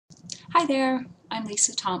Hi there, I'm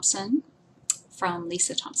Lisa Thompson from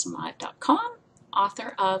lisathompsonlive.com,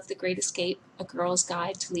 author of The Great Escape, A Girl's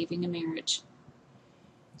Guide to Leaving a Marriage.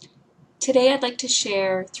 Today I'd like to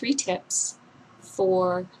share 3 tips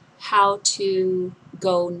for how to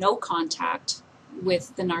go no contact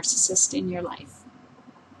with the narcissist in your life.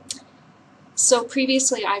 So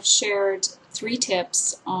previously I've shared 3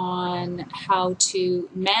 tips on how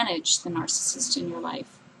to manage the narcissist in your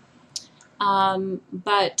life.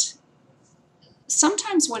 But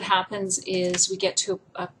sometimes what happens is we get to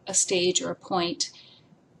a stage or a point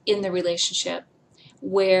in the relationship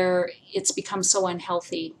where it's become so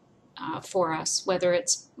unhealthy for us, whether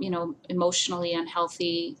it's emotionally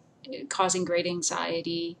unhealthy, causing great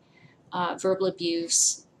anxiety, verbal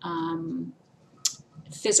abuse,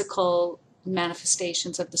 physical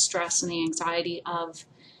manifestations of the stress and the anxiety of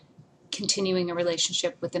continuing a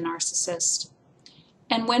relationship with a narcissist.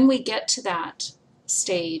 And when we get to that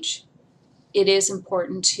stage, it is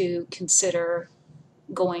important to consider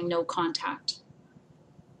going no contact.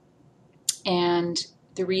 And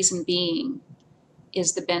the reason being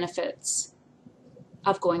is the benefits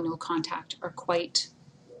of going no contact are quite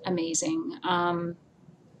amazing. And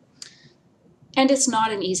it's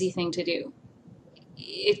not an easy thing to do.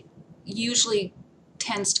 It usually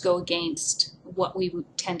tends to go against what we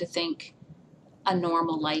tend to think a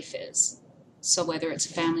normal life is. So whether it's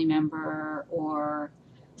a family member or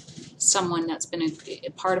someone that's been a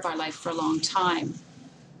part of our life for a long time,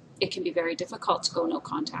 it can be very difficult to go no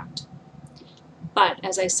contact. But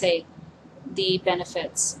as I say, the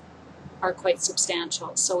benefits are quite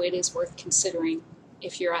substantial, so it is worth considering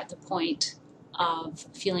if you're at the point of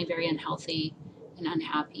feeling very unhealthy and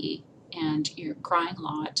unhappy and you're crying a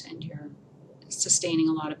lot and you're sustaining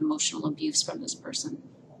a lot of emotional abuse from this person.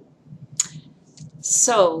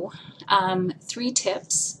 So 3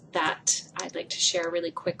 tips that I'd like to share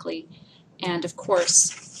really quickly. And of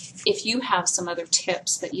course, if you have some other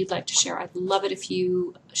tips that you'd like to share, I'd love it if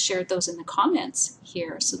you shared those in the comments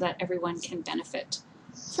here so that everyone can benefit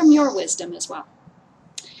from your wisdom as well.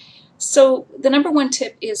 So the number 1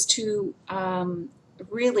 tip is to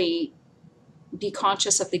really be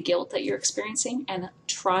conscious of the guilt that you're experiencing and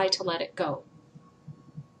try to let it go.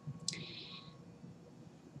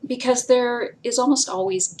 Because there is almost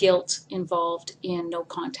always guilt involved in no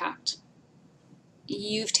contact.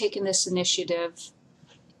 You've taken this initiative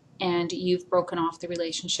and you've broken off the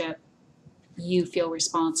relationship. You feel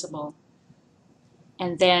responsible.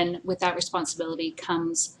 And then with that responsibility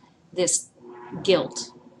comes this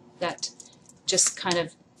guilt that just kind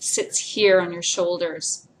of sits here on your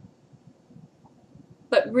shoulders.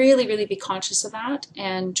 But really, really be conscious of that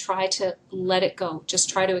and try to let it go. Just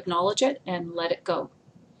try to acknowledge it and let it go.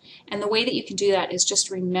 And the way that you can do that is just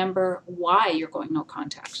remember why you're going no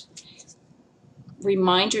contact.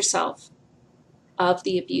 Remind yourself of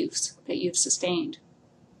the abuse that you've sustained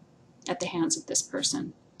at the hands of this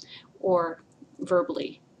person or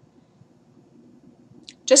verbally.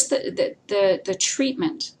 Just the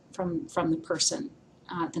treatment from the person,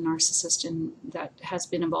 the narcissist that has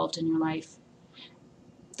been involved in your life.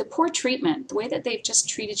 The poor treatment, the way that they've just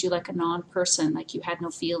treated you like a non-person, like you had no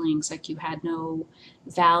feelings, like you had no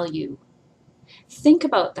value. Think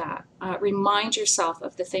about that. Remind yourself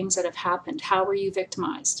of the things that have happened. How were you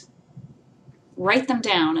victimized? Write them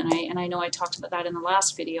down, and I know I talked about that in the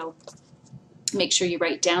last video. Make sure you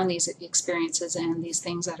write down these experiences and these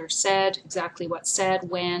things that are said, exactly what's said,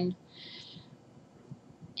 when.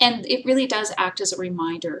 And it really does act as a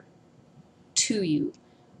reminder to you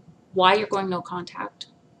why you're going no contact,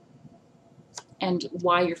 and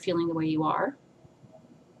why you're feeling the way you are,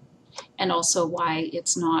 and also why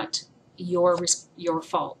it's not your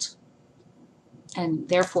fault, and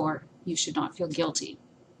therefore you should not feel guilty.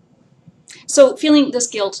 So feeling this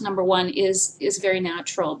guilt, number 1, is very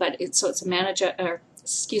natural, but it's a matter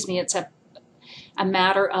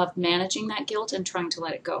of managing that guilt and trying to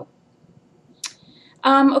let it go.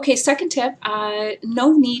 Okay, second tip,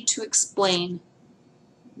 no need to explain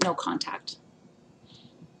no contact.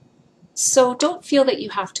 So don't feel that you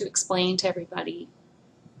have to explain to everybody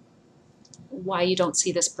why you don't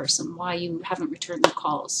see this person, why you haven't returned their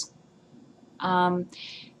calls.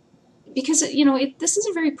 Because, this is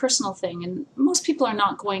a very personal thing, and most people are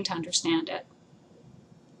not going to understand it.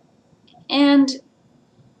 And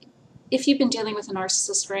if you've been dealing with a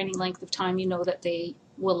narcissist for any length of time, you know that they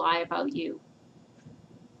will lie about you.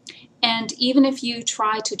 And even if you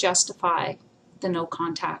try to justify the no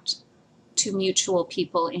contact to mutual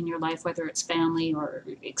people in your life, whether it's family or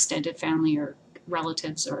extended family or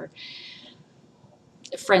relatives or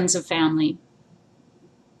friends of family,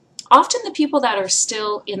 often the people that are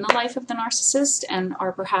still in the life of the narcissist and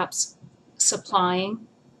are perhaps supplying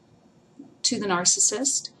to the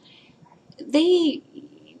narcissist, they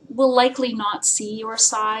will likely not see your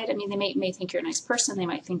side. I mean, they may think you're a nice person, they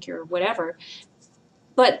might think you're whatever,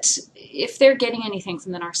 but if they're getting anything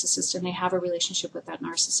from the narcissist and they have a relationship with that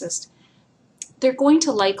narcissist, they're going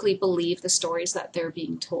to likely believe the stories that they're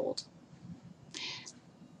being told.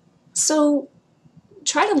 So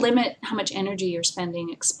try to limit how much energy you're spending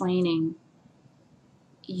explaining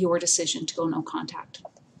your decision to go no contact.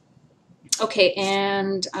 Okay,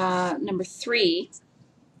 and number 3,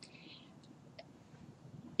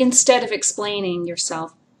 instead of explaining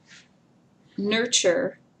yourself,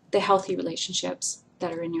 nurture the healthy relationships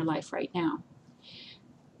that are in your life right now.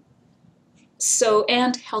 So,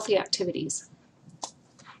 and healthy activities.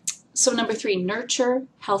 So number 3, nurture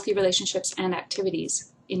healthy relationships and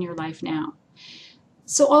activities in your life now.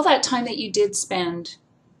 So all that time that you did spend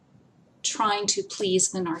trying to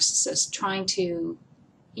please the narcissist, trying to,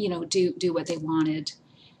 do what they wanted,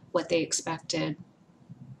 what they expected,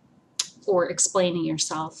 or explaining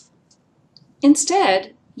yourself,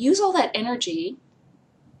 instead, use all that energy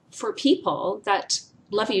for people that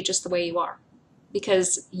love you just the way you are,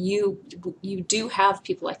 because you do have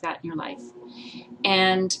people like that in your life.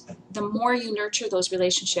 And the more you nurture those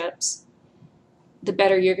relationships, the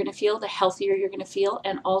better you're going to feel, the healthier you're going to feel,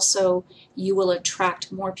 and also you will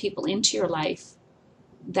attract more people into your life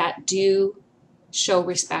that do show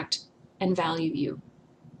respect and value you.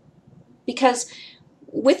 Because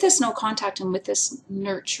with this no contact and with this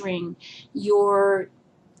nurturing, you're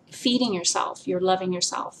feeding yourself, you're loving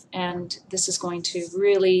yourself, and this is going to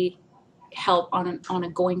really help on a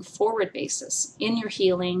going forward basis in your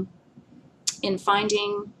healing, in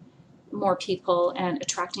finding more people and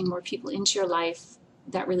attracting more people into your life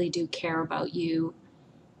that really do care about you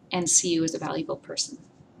and see you as a valuable person.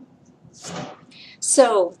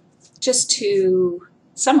 So just to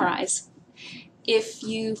summarize, if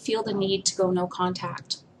you feel the need to go no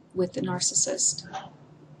contact with the narcissist,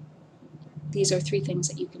 these are 3 things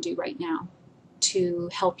that you can do right now to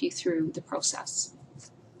help you through the process.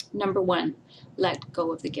 Number 1, let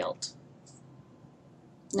go of the guilt.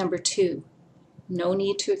 Number 2, no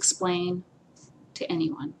need to explain to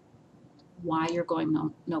anyone why you're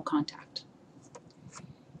going no contact.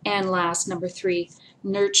 And last, number 3,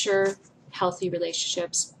 nurture healthy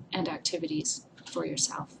relationships and activities for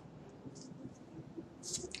yourself.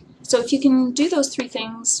 So if you can do those 3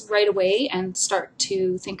 things right away and start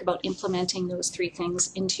to think about implementing those 3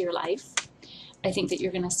 things into your life, I think that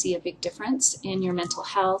you're going to see a big difference in your mental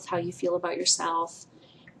health, how you feel about yourself,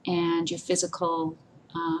 and your physical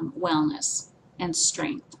wellness and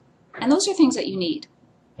strength. And those are things that you need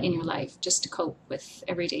in your life just to cope with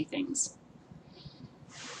everyday things.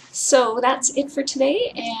 So that's it for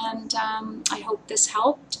today, and I hope this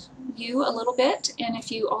helped you a little bit. And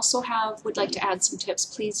if you also would like to add some tips,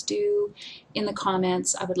 please do in the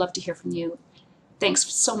comments. I would love to hear from you.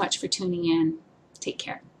 Thanks so much for tuning in. Take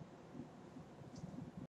care.